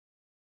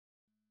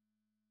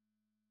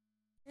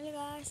Hello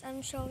guys,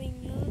 I'm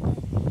showing you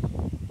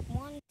the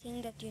one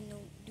thing that you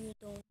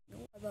don't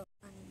know about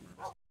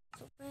animals.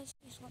 So first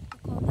is what we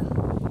call the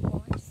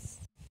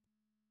horse.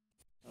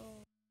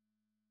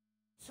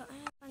 So I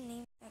have a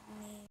name tag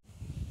name.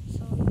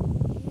 So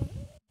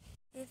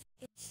it's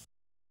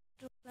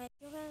look like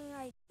you can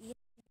write it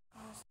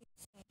because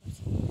it's like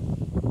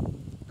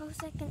oh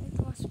second it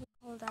was we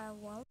call the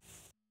wolf.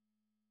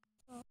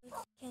 So it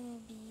can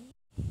be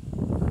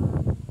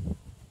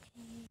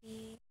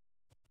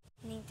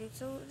native.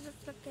 So it's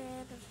like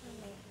that's the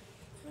name.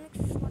 So next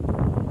is what we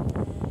call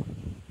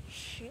the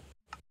sheep.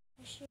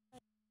 The sheep I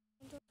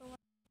don't know what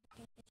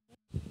the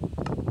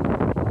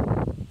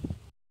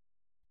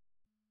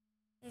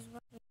is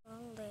what we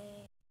call the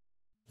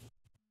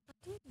I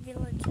think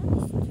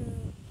villagers to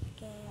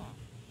get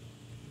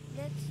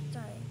let's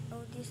try.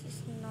 Oh this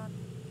is not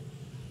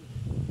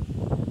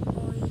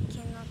oh it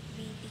cannot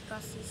be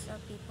because it's a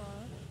people.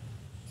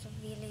 It's a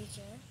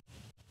villager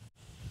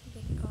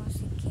because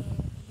it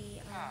can't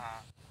be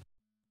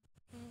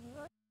and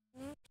what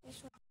next is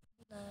what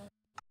the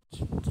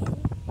chicken.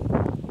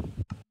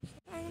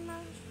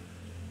 Animals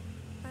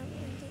I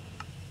mean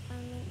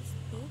it's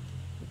big.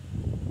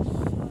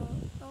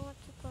 So what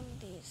to call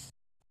this?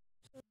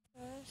 So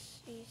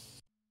first is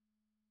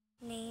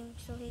name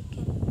so he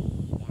can be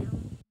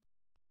down.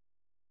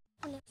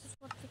 And next is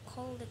what we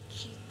call the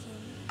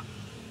chicken.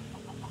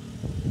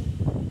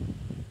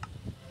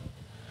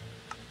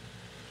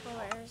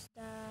 Where's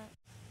the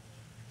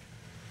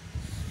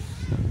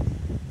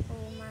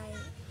oh my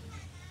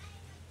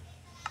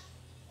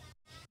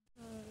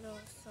no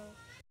so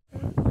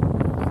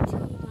let's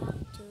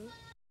to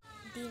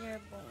dinner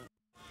bone.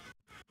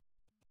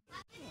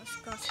 What's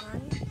cost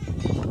one?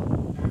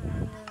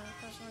 And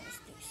cost one is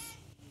this.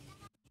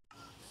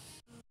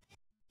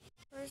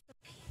 Where's the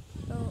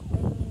oh I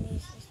mean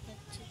this is the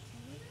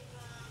chicken.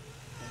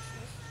 This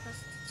is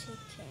just the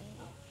chicken.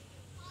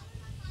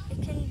 It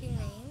can be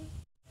named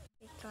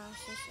because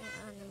it's an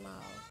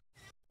animal.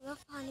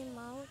 Love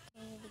animal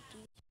can be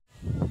this.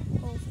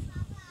 Oh,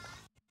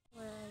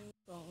 where are you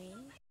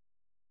going?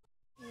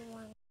 You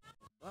want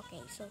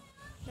okay, so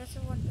that's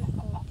what we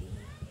call the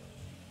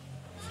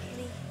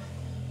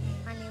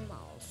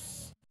animals.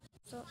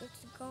 So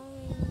it's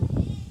going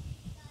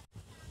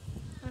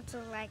not so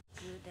like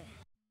good.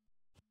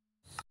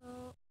 So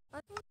I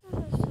think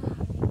this is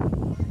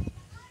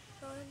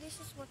so this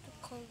is what we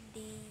call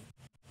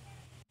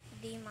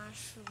the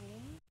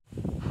mushroom.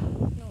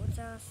 No,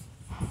 just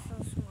so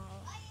small.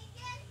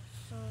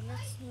 So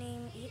let's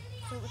name it.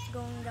 So it's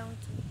going down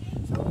to.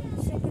 So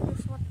the second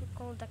is what we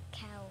call the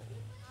cow.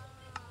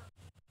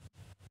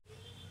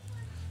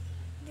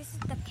 This is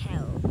the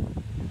cow.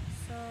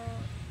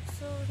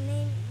 So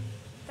name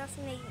just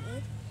name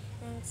it,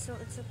 and so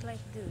it's look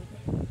like good.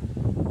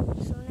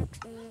 So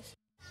next is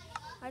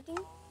I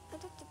don't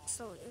think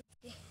so.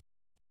 It's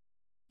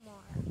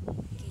more.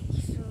 Okay,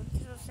 so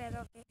set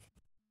up it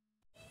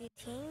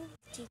eating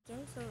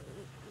chicken. So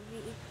we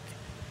eat.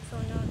 So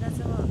now that's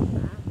a lot.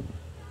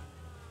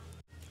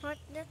 But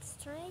let's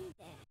try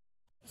that.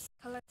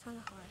 Skeleton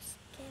horse.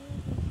 Can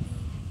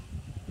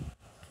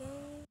do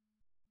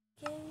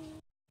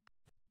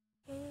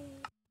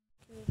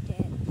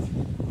that.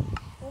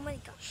 Oh my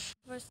gosh.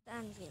 Where's the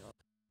anvil?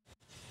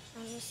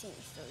 I'm missing.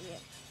 So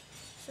yeah.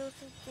 So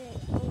today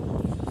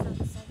oh this is on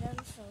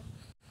 7. So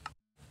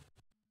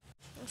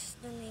what's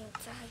the name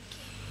tag?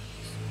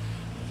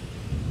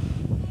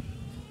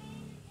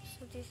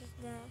 So this is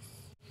the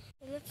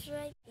let's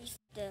write is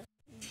the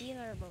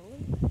dinner bone.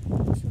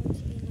 So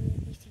it's really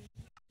easy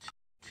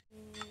to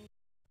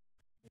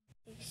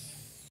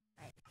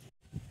extract.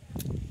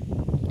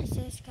 It's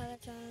a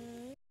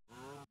skeleton.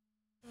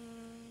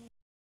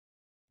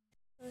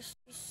 First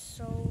is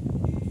so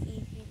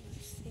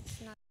fabulous.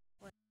 It's not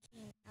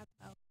working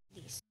about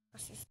this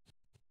because it's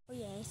oh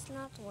yeah, it's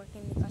not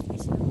working because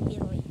it's a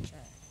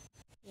villager.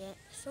 Yeah,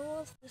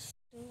 so is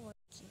still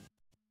working.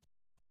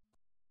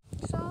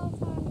 So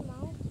for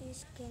now,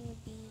 this can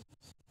be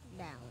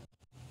down.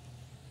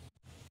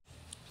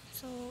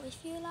 So if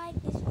you like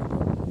this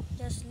video,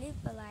 just leave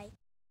a like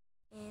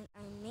and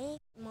I make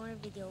more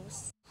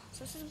videos.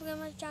 So subscribe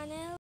my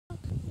channel.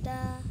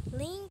 The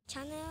link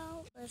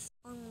channel is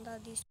on the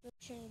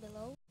description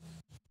below.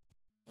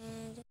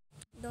 And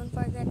don't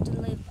forget to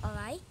leave a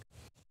like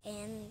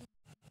and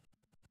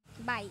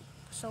bye.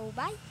 So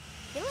bye.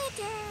 See you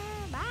later.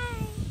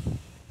 Bye.